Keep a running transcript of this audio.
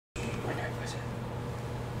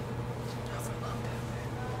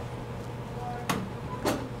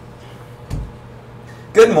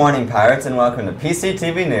Good morning, Pirates, and welcome to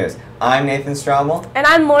PCTV News. I'm Nathan Straubel. And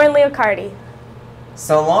I'm Lauren Leocardi.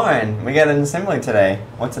 So, Lauren, we got an assembly today.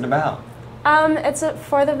 What's it about? It's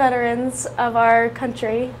for the veterans of our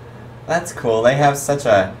country. That's cool. They have such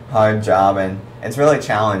a hard job, and it's really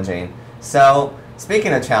challenging. So,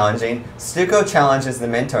 speaking of challenging, Stuco challenges the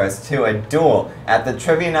mentors to a duel at the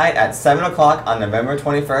trivia night at 7 o'clock on November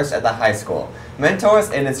 21st at the high school. Mentors,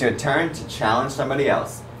 it is your turn to challenge somebody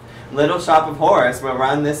else. Little Shop of Horrors will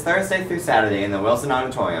run this Thursday through Saturday in the Wilson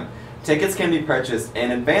Auditorium. Tickets can be purchased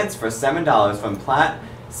in advance for $7 from Platte,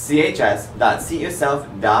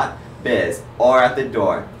 chs.seatyourself.biz, or at the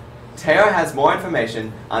door. Tara has more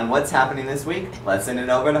information on what's happening this week. Let's send it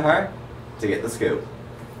over to her to get the scoop.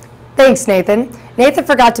 Thanks, Nathan. Nathan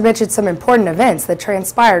forgot to mention some important events that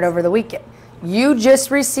transpired over the weekend. You just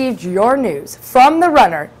received your news from the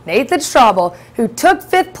runner, Nathan Straubel, who took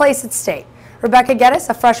 5th place at state. Rebecca Geddes,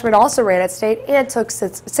 a freshman, also ran at state and took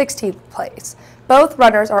 16th place. Both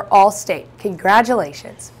runners are all state.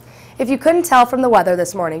 Congratulations. If you couldn't tell from the weather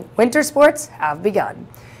this morning, winter sports have begun.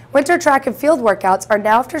 Winter track and field workouts are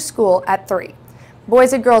now after school at 3.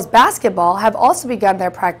 Boys and girls basketball have also begun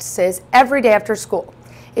their practices every day after school.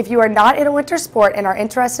 If you are not in a winter sport and are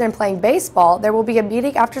interested in playing baseball, there will be a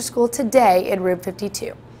meeting after school today in room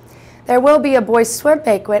 52. There will be a boys swim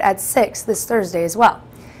banquet at 6 this Thursday as well.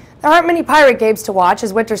 There aren't many Pirate games to watch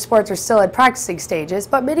as winter sports are still in practicing stages,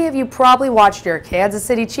 but many of you probably watched your Kansas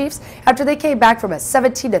City Chiefs after they came back from a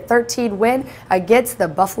 17-13 win against the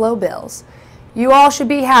Buffalo Bills. You all should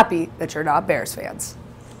be happy that you're not Bears fans.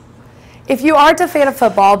 If you aren't a fan of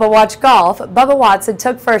football but watch golf, Bubba Watson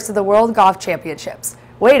took first in the World Golf Championships.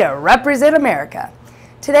 Way to represent America.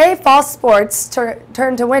 Today, fall sports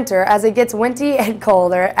turn to winter as it gets windy and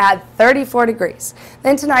colder at 34 degrees.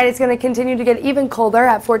 Then tonight it's going to continue to get even colder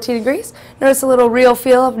at 14 degrees. Notice a little real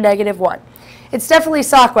feel of -1. It's definitely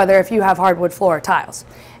sock weather if you have hardwood floor or tiles.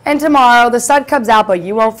 And tomorrow the sun comes out, but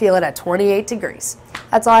you won't feel it at 28 degrees.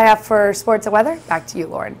 That's all I have for sports and weather. Back to you,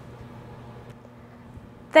 Lauren.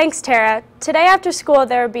 Thanks, Tara. Today after school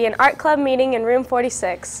there will be an art club meeting in room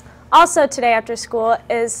 46. Also today after school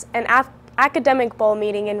is an academic bowl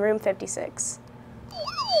meeting in room 56.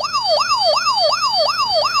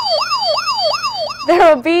 There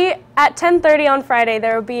will be, at 10:30 on Friday,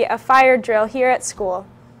 there will be a fire drill here at school.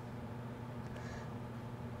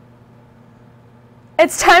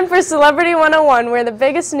 It's time for Celebrity 101, where the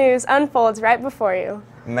biggest news unfolds right before you.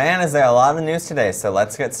 Man, is there a lot of news today, so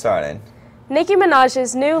let's get started. Nicki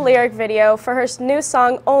Minaj's new lyric video for her new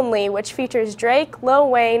song Only, which features Drake, Lil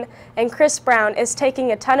Wayne, and Chris Brown, is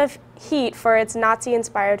taking a ton of heat for its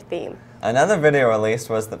Nazi-inspired theme. Another video released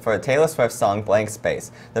was for Taylor Swift's song Blank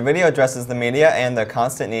Space. The video addresses the media and their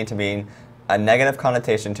constant need to be a negative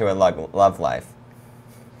connotation to a love life.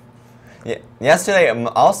 Yesterday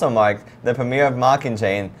also marked the premiere of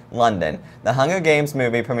Mockingjay in London. The Hunger Games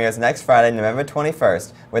movie premieres next Friday, November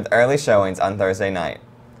 21st, with early showings on Thursday night.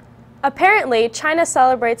 Apparently, China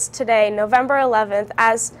celebrates today, November 11th,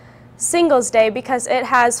 as Singles Day because it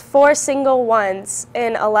has 4 single ones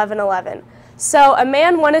in 11/11. So a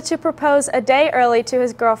man wanted to propose a day early to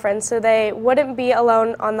his girlfriend so they wouldn't be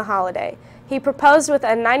alone on the holiday. He proposed with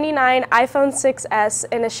a '99 iPhone 6s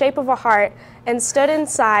in the shape of a heart and stood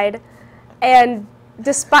inside, and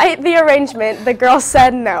despite the arrangement, the girl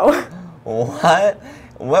said no. What?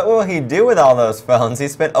 What will he do with all those phones? He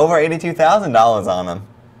spent over $82,000 on them.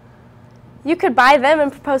 You could buy them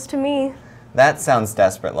and propose to me. That sounds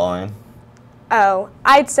desperate, Lauren. Oh,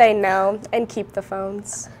 I'd say no and keep the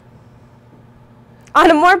phones. On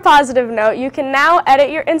a more positive note, you can now edit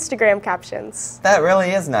your Instagram captions. That really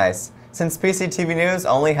is nice. Since PCTV News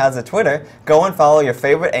only has a Twitter, go and follow your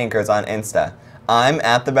favorite anchors on Insta. I'm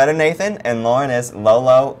 @TheBetterNathan and Lauren is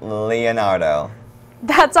Lolo Leonardo.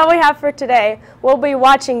 That's all we have for today. We'll be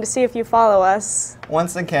watching to see if you follow us.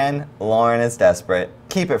 Once again, Lauren is desperate.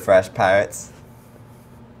 Keep it fresh, Pirates.